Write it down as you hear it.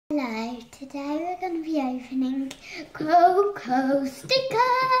Today we're going to be opening Coco stickers.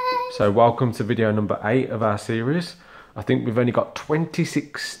 So welcome to video number 8 of our series. I think we've only got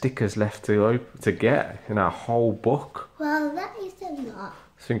 26 stickers left to get in our whole book. Well, that is a lot.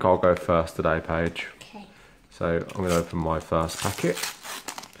 I think I'll go first today, Paige. Okay. So I'm going to open my first packet.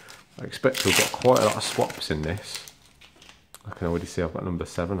 I expect to have got quite a lot of swaps in this. I can already see I've got number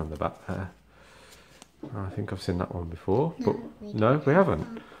 7 on the back there. I think I've seen that one before, but no, we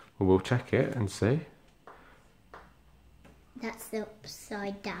haven't. Well, we'll check it and see. That's the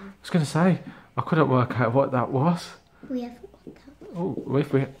upside down. I was going to say, I couldn't work out what that was. We haven't got that one.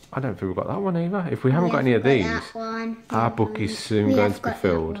 Oh, I don't think we've got that one either. If we haven't got any of these, our book is soon going to be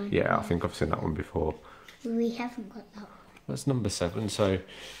filled. Yeah, I think I've seen that one before. We haven't got that one. That's number 7. So,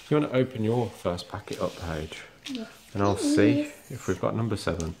 you want to open your first packet up, Paige? Yes. And I'll see if we've got number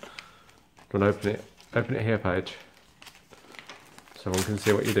 7. Do you want to open it? Open it here, Paige. So one can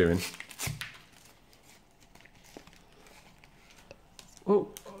see what you're doing. Well,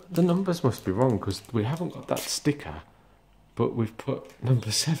 the numbers must be wrong because we haven't got that sticker, but we've put number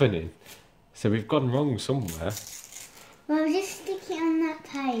 7 in. So we've gone wrong somewhere. Well, just stick it on that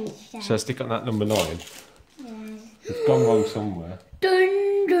page then. So stick on that number 9. Yeah. We've gone wrong somewhere.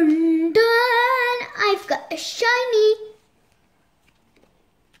 Dun dun dun! I've got a shiny.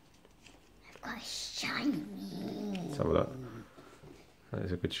 I've got a shiny. Let's have a look. That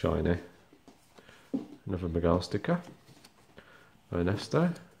is a good shiny. Another Miguel sticker.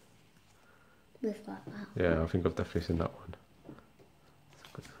 Ernesto. We've got that. Yeah, I think I've definitely seen that one.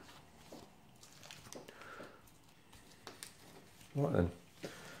 Right then.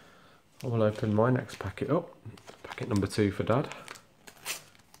 I will open my next packet up. Packet number 2 for Dad.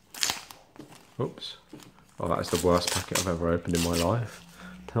 Oops. Oh, that is the worst packet I've ever opened in my life.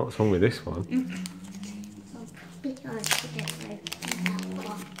 I don't know what's wrong with this one. I'll probably have to get open that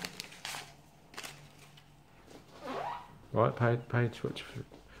one. Right, Paige,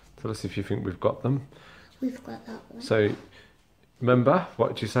 tell us if you think we've got them. We've got that one. So, remember,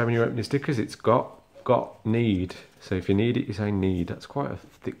 what did you say when you open your stickers? It's got, need. So if you need it, you say need. That's quite a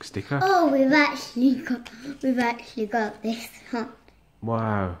thick sticker. Oh, we've actually got this one.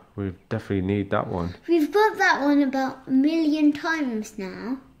 Wow, we definitely need that one. We've got that one about a million times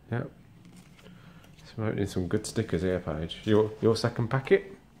now. Yep. So we're opening some good stickers here, Paige. Your second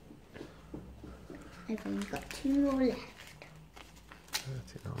packet? I've only got 2 more left.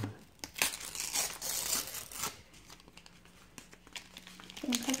 39.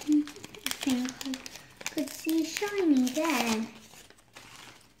 I think I could see shiny there.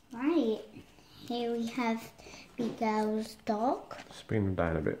 Right, here we have Miguel's dog. Spin them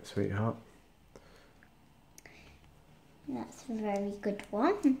down a bit, sweetheart. That's a very good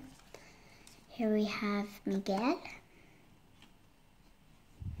one. Here we have Miguel.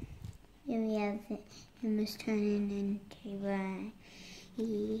 Here we have him turning into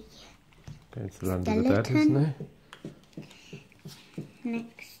Going to the land of the dead, isn't he?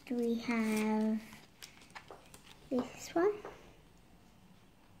 Next we have this one.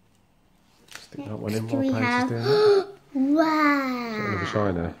 Stick that one in Next while we Paige have, is doing that. wow! Another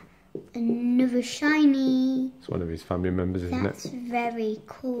shiner. Another shiny. It's one of his family members, isn't That's it? very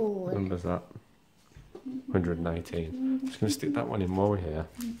cool. What number's that? 118. I'm just going to stick that one in while we're here.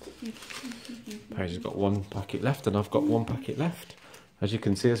 Paige has got 1 packet left and I've got 1 packet left. As you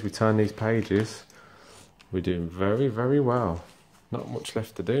can see, as we turn these pages, we're doing very, very well. Not much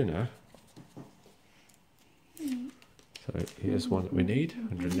left to do now. So here's one that we need,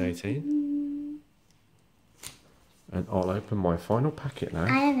 118. And I'll open my final packet now. I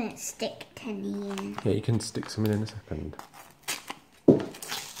haven't sticked any in. Yeah, you can stick some in a second.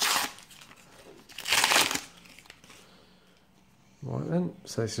 Right then,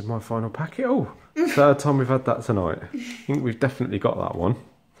 so this is my final packet. Oh, 3rd time we've had that tonight. I think we've definitely got that one.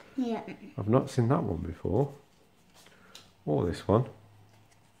 Yeah. I've not seen that one before. Or this one.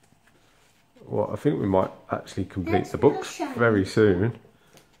 Well, I think we might actually complete the books very soon.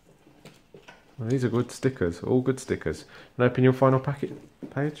 Well, these are good stickers, all good stickers. And open your final packet,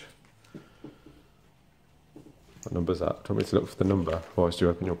 Paige. What number's that? Do you want me to look for the number whilst you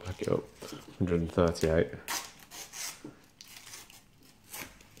open your packet up? 138.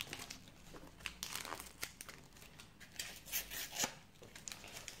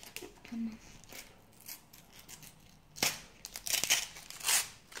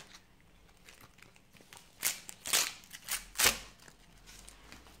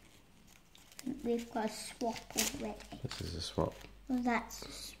 We've got a swap already. This is a swap. Well, that's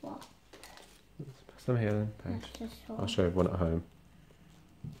a swap. Pass them here then, Paige. That's a swap. I'll show you one at home.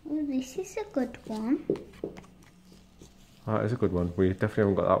 Oh, this is a good one. Oh, that is a good one. We definitely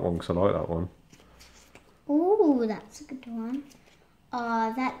haven't got that one because I like that one. Oh, that's a good one.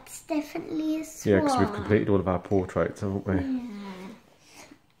 Oh, that's definitely a swan. Yeah, because we've completed all of our portraits, haven't we? Yeah.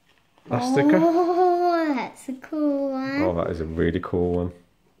 That sticker. Oh, that's a cool one. Oh, that is a really cool one.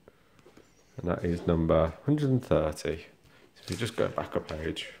 And that is number 130. So if you just go back a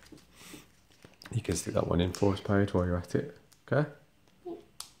page, you can stick that one in for us, Paige, while you're at it. Okay?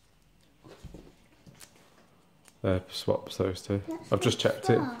 Swaps those two. That's I've just checked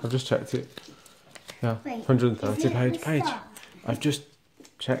it. I've just checked it. Yeah, Wait, 130 is it Paige. the Paige, star? I've just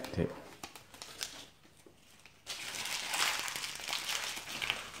checked it.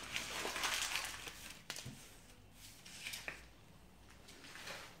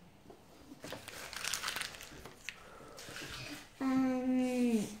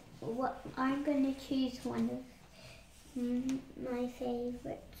 What I'm gonna choose one of my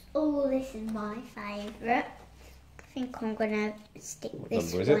favourites. Oh, this is my favourite. I think I'm gonna stick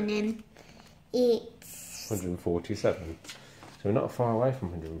this one in. It's 147. So we're not far away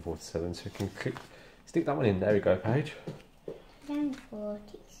from 147, so we can stick that one in. There we go, Paige.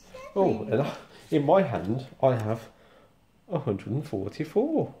 147. Oh, and in my hand, I have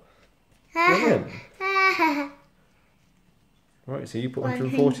 144. Brilliant. Right, so you put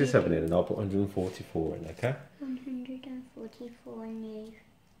 147 in and I'll put 144 in, okay? 144, I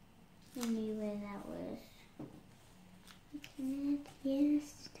knew where that was.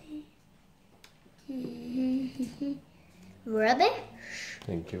 Yesterday. Rubbish.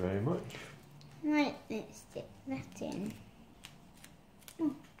 Thank you very much. Right, let's stick that in.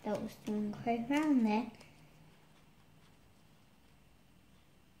 Oh, that was the wrong way around there.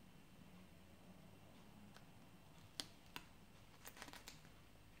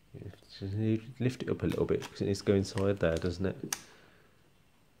 Just need to lift it up a little bit because it needs to go inside there, doesn't it?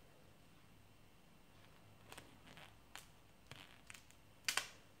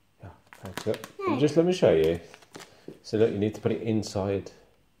 Yeah, thanks. Look. Just let me show you. So look, you need to put it inside.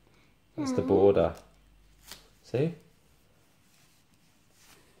 That's the border. See?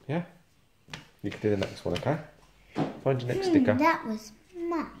 Yeah? You can do the next one, okay? Find your next sticker. That was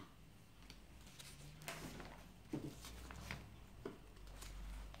mine.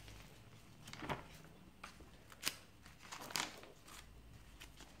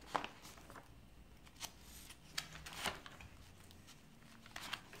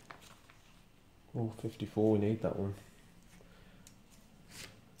 Oh, 54, we need that one.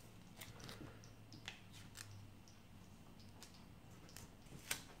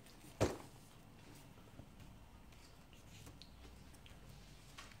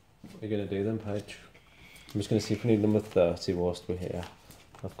 What are you going to do then, Paige? I'm just going to see if we need number 30 whilst we're here.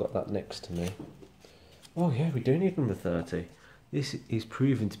 I've got that next to me. Oh yeah, we do need number 30. This is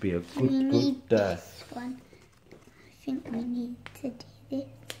proving to be a good day. This one. I think we need to do this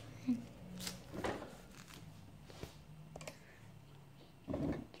one.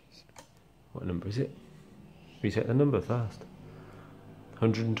 What number is it? We set the number first.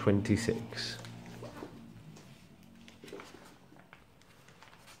 126.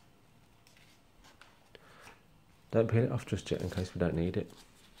 Don't peel it off just yet in case we don't need it.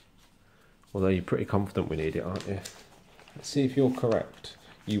 Although you're pretty confident we need it, aren't you? Let's see if you're correct.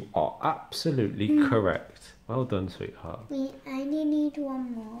 You are absolutely correct. Well done, sweetheart. We only need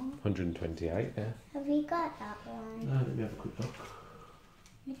one more. 128, yeah. Have we got that one? No, let me have a quick look.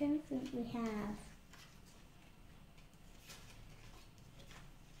 I don't think we have.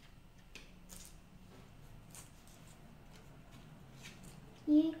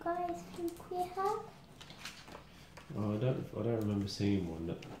 You guys think we have? Oh, I don't remember seeing one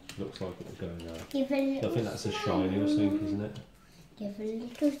that looks like it was going out. Give a little I think that's a shiny or something, isn't it? Give a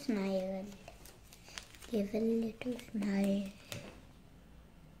little smile. Give a little smile.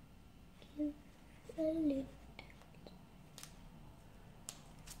 Give a little.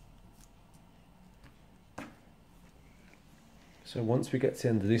 So once we get to the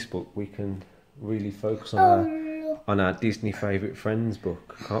end of this book, we can really focus on our Disney Favourite Friends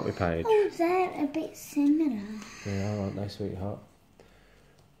book, can't we, Paige? Oh, they're a bit similar. They are, aren't they, sweetheart?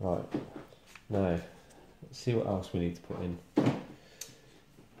 Right. Now, let's see what else we need to put in.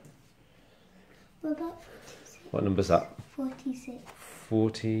 What about 46? What number's that? 46.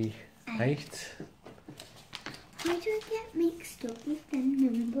 48? Why do I get mixed up with the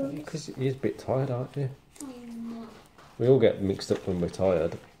numbers? Because you're a bit tired, aren't you? No. We all get mixed up when we're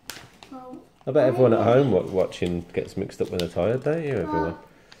tired. Well, I bet everyone at home watching gets mixed up when they're tired, don't you, everyone?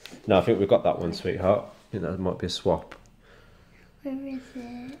 No, I think we've got that one, sweetheart. I think that might be a swap. where is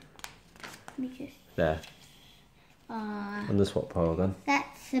it? Let me just... There. on the swap pile then.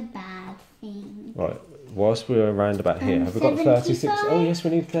 That's a bad thing. Right, whilst we're around about here, have we got 36? Oh yes,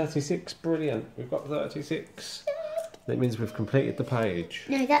 we need 36. Brilliant, we've got 36. That means we've completed the page.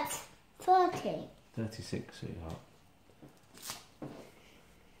 No, that's 30. 36, sweetheart.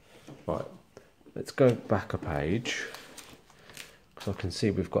 Right, let's go back a page. Because I can see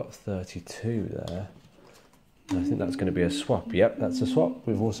we've got 32 there. And I think that's going to be a swap. Yep, that's a swap.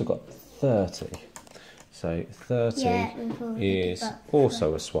 We've also got 30. So 30 is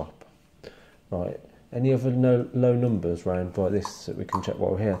also a swap. Right, any other low numbers round by this that we can check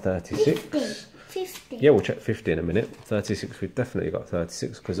while we're here? 36. 50. Yeah, we'll check 50 in a minute. 36, we've definitely got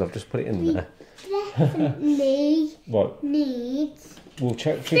 36 because I've just put it in there. Definitely right. Needs. We'll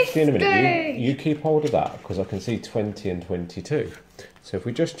check 50 in a minute. You keep hold of that because I can see 20 and 22. So if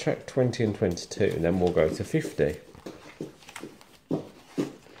we just check 20 and 22, and then we'll go to 50.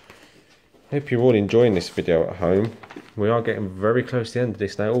 Hope you're all enjoying this video at home. We are getting very close to the end of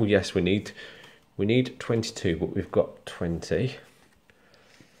this now. Oh yes, we need 22, but we've got 20.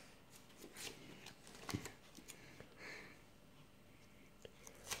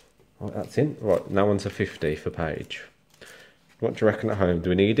 Right, that's in. Right, now on to 50 for Paige. What do you reckon at home? Do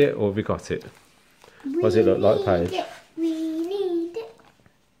we need it or have we got it? What does it look like, Paige? We need it.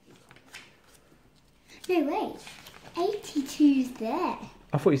 No, wait. 82's there.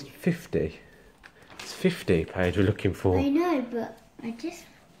 I thought it's 50. It's 50, Paige, we're looking for. I know, but I just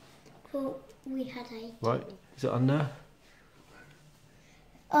thought we had 80. Right, is it on there?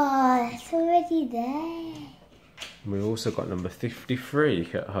 Oh, it's already there. And we've also got number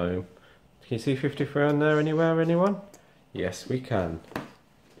 53 at home. Can you see 53 on there anywhere, anyone? Yes, we can.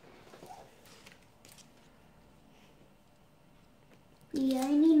 We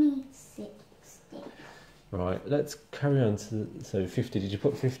only need 60. Right, let's carry on to the, so 50. Did you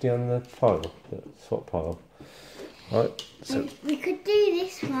put 50 on the pile? The swap pile. Right. So we could do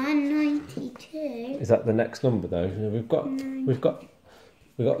this one, 92. is that the next number though? We've got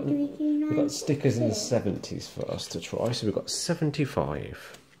stickers in the 70s for us to try. So we've got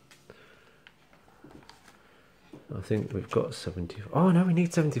 75. I think we've got 75. Oh no, we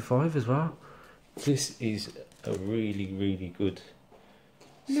need 75 as well. This is a really good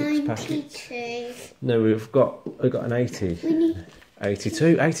 6 packets. No, we've got an 80. We need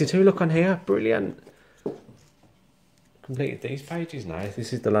 82. Look on here, brilliant. Completed these pages now.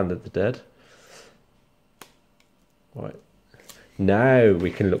 This is the Land of the Dead. Right. Now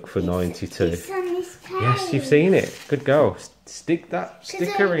we can look for 92. It's on this page. Yes, you've seen it. Good girl. Stick that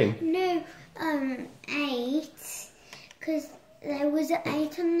sticker in. No, 8. Because there was an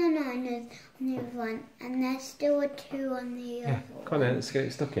 8 on the 9 on the other one, and there's still a 2 on the other one. Come on then, let's get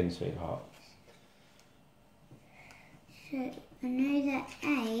it stuck in, sweetheart. So I know that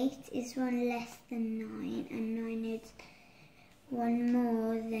 8 is one less than 9, and 9 is one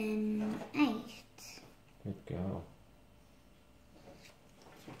more than 8. Good girl.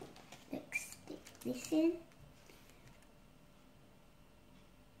 Let's stick this in.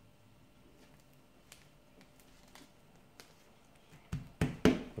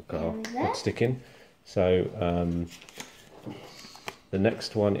 Good sticking. So the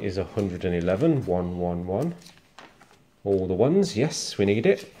next one is 111. 111. All the ones. Yes, we need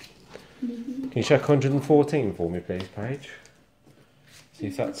it. Can you check 114 for me, please, Paige? See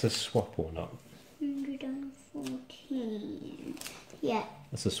if that's a swap or not. 114. Yeah.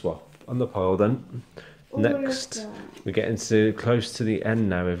 That's a swap. On the pile then. Next, we're getting close to the end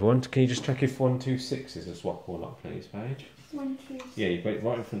now, everyone. Can you just check if 126 is a swap or not, please, Paige? 126. Yeah, you've got it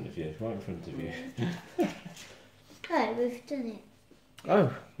right in front of you. Right in front of you. Oh, we've done it.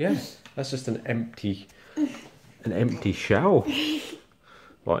 Oh, yes. That's just an empty shell.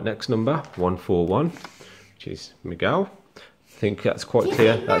 Right, next number 141, which is Miguel. I think that's quite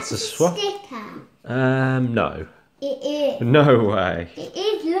clear. That's a swap. Sticker. No. It is. No way. It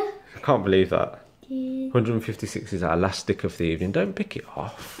is. Look. I can't believe that. 156 is our last stick of the evening. Don't pick it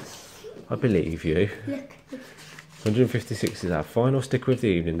off. I believe you. Look. 156 is our final sticker of the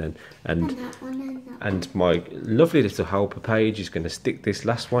evening then. And that one and that one. And my lovely little helper Paige is going to stick this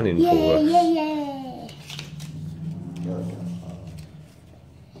last one in for us. Yeah.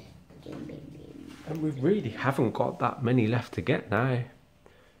 And we really haven't got that many left to get now.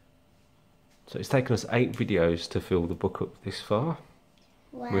 So it's taken us 8 videos to fill the book up this far.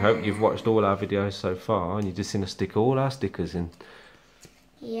 Wow. We hope you've watched all our videos so far and you've just seen us stick all our stickers in.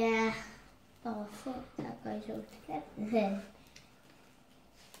 Yeah. Oh, I thought that goes all together then.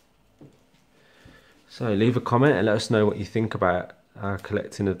 So leave a comment and let us know what you think about our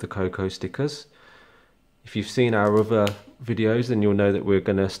collecting of the Coco stickers. If you've seen our other videos, then you'll know that we're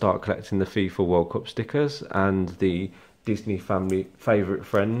going to start collecting the FIFA World Cup stickers and the Disney Family Favourite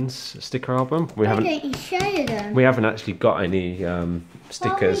Friends sticker album. Why don't you show them? We haven't actually got any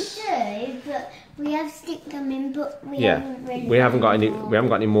stickers. Well, we do, but we have sticked them in, but we haven't really. We haven't got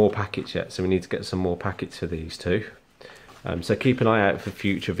any more packets yet, so we need to get some more packets for these two. So keep an eye out for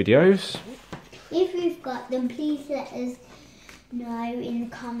future videos. If you've got them, please let us know in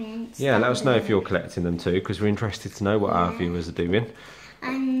the comments. Yeah, let us know if you're collecting them too, because we're interested to know what our viewers are doing.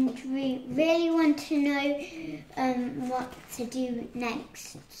 And we really want to know what to do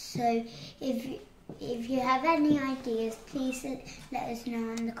next. So if you have any ideas, please let us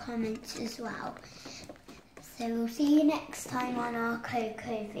know in the comments as well. So we'll see you next time on our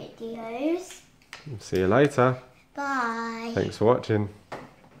Coco videos. See you later. Bye. Thanks for watching.